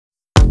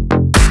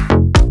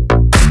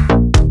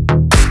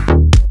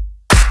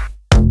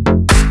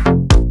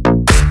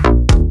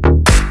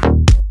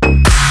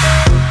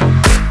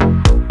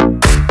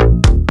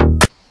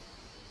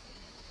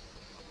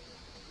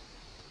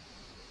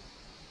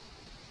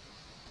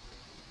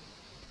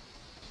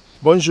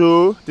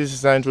Bonjour, this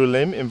is Andrew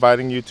Lim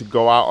inviting you to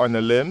go out on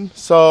a limb.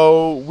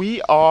 So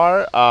we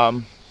are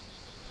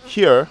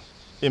here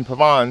in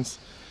Provence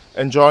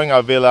enjoying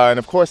our villa and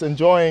of course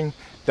enjoying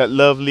that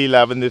lovely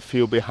lavender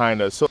field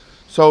behind us.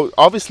 So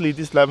obviously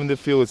this lavender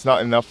field is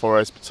not enough for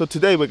us. So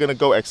today we're going to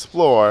go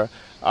explore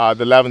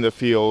the lavender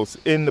fields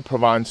in the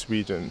Provence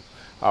region,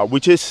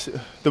 which is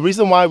the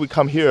reason why we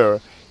come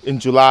here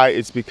in July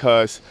is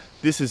because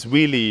this is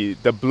really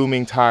the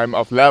blooming time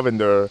of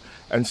lavender,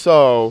 and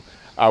so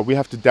we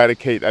have to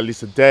dedicate at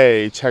least a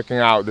day checking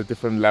out the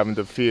different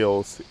lavender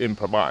fields in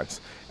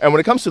Provence. And when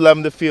it comes to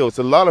lavender fields,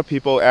 a lot of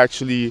people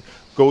actually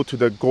go to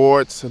the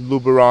Gordes,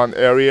 Luberon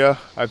area.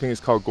 I think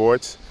it's called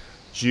Gordes,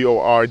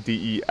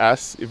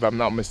 Gordes, if I'm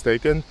not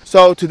mistaken.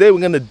 So today we're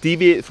going to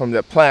deviate from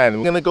that plan.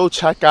 We're going to go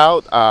check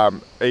out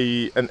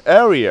an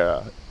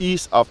area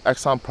east of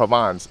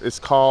Aix-en-Provence. It's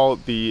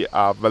called the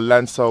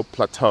Valensole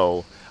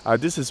Plateau.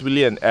 This is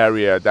really an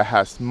area that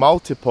has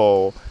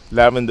multiple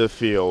lavender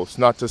fields,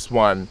 not just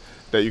one,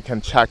 that you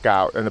can check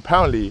out. And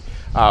apparently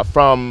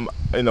from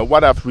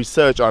what I've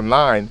researched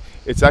online,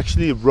 it's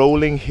actually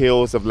rolling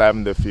hills of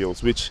lavender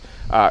fields, which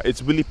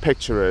it's really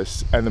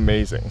picturesque and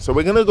amazing. So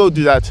we're gonna go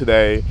do that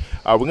today.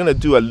 We're gonna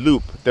do a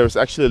loop. There's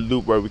actually a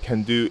loop where we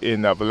can do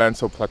in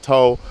Valensole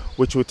Plateau,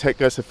 which will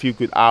take us a few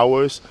good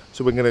hours.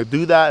 So we're gonna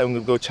do that and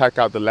we're gonna go check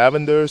out the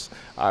lavenders.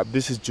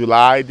 This is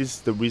July. This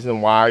is the reason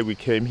why we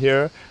came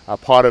here.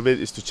 Part of it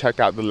is to check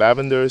out the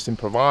lavenders in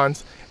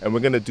Provence, and we're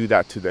gonna do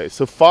that today.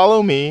 So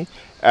follow me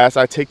as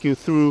I take you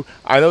through.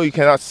 I know you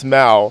cannot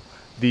smell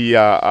the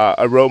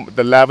aroma,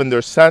 the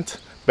lavender scent,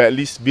 but at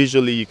least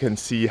visually you can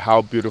see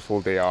how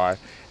beautiful they are,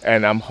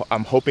 and I'm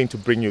hoping to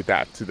bring you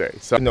that today.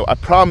 So I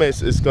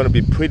promise it's going to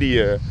be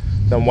prettier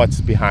than what's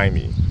behind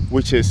me,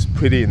 which is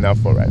pretty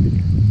enough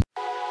already.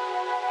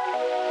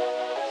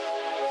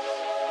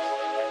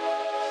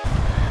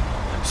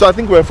 So I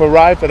think we've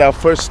arrived at our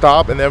first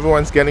stop and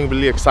everyone's getting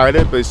really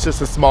excited, but it's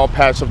just a small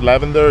patch of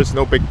lavender. It's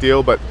no big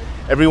deal, but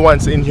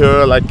everyone's in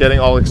here like getting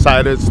all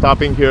excited,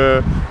 stopping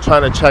here,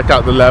 trying to check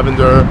out the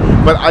lavender.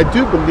 But I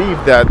do believe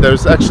that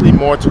there's actually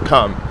more to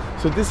come.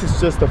 So this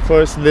is just the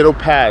first little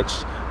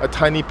patch, a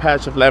tiny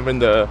patch of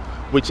lavender,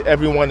 which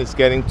everyone is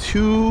getting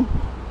too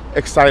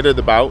excited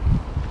about.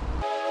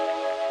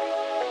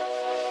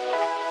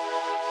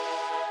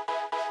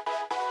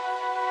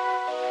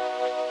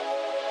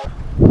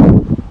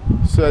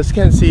 So as you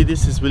can see,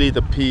 this is really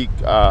the peak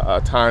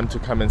time to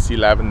come and see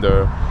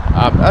lavender.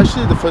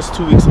 Actually, the first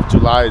 2 weeks of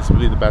July is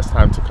really the best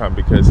time to come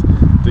because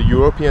the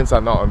Europeans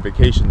are not on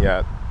vacation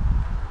yet,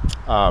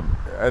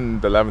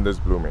 and the lavender is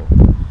blooming.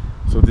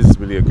 So this is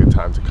really a good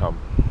time to come.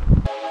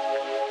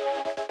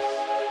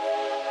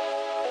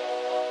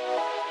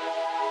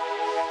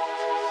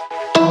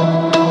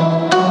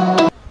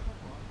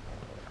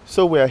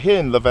 So we are here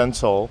in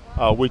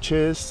Lavandin, which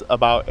is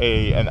about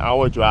an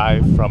hour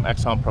drive from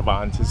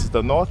Aix-en-Provence. This is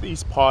the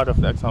northeast part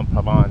of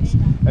Aix-en-Provence,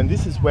 and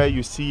this is where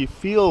you see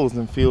fields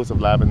and fields of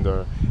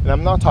lavender. And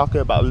I'm not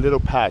talking about a little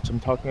patch, I'm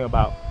talking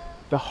about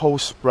the whole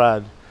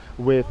spread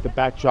with the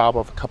backdrop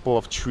of a couple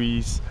of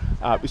trees.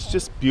 It's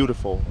just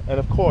beautiful. And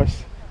of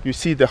course, you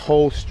see the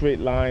whole straight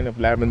line of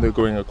lavender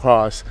going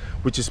across,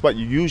 which is what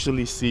you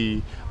usually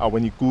see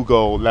when you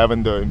Google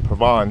lavender in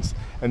Provence.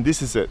 And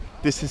this is it.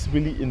 This is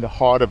really in the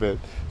heart of it.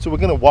 So we're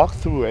gonna walk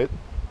through it.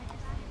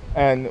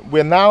 And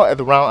we're now at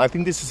around, I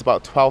think this is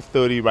about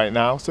 12:30 right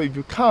now. So if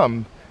you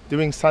come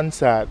during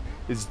sunset,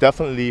 it's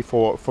definitely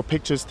for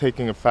pictures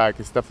taking effect,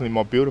 it's definitely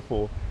more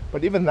beautiful.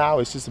 But even now,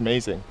 it's just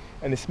amazing.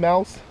 And it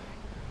smells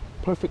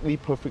perfectly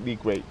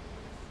great.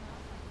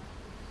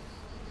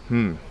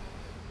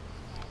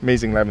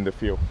 Amazing lavender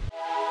field.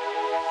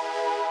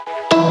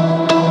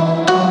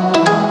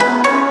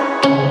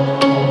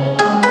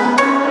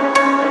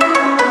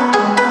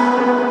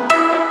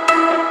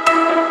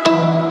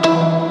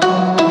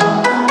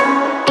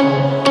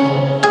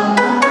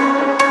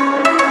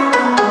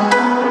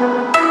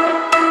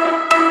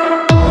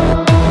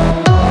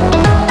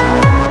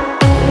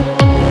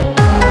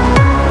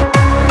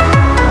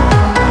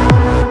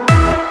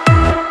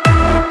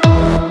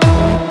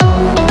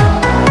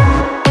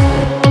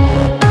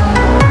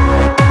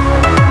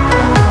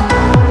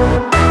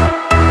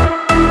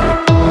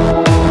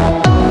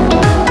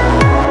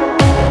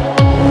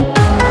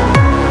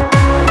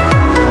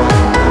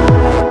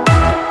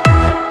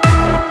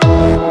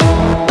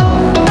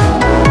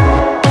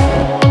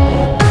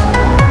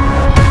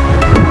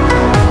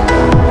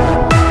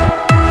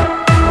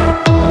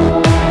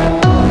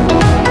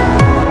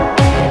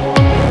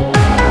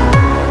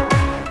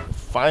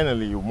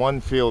 Finally,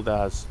 one field that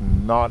has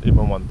not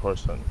even one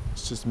person.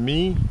 It's just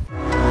me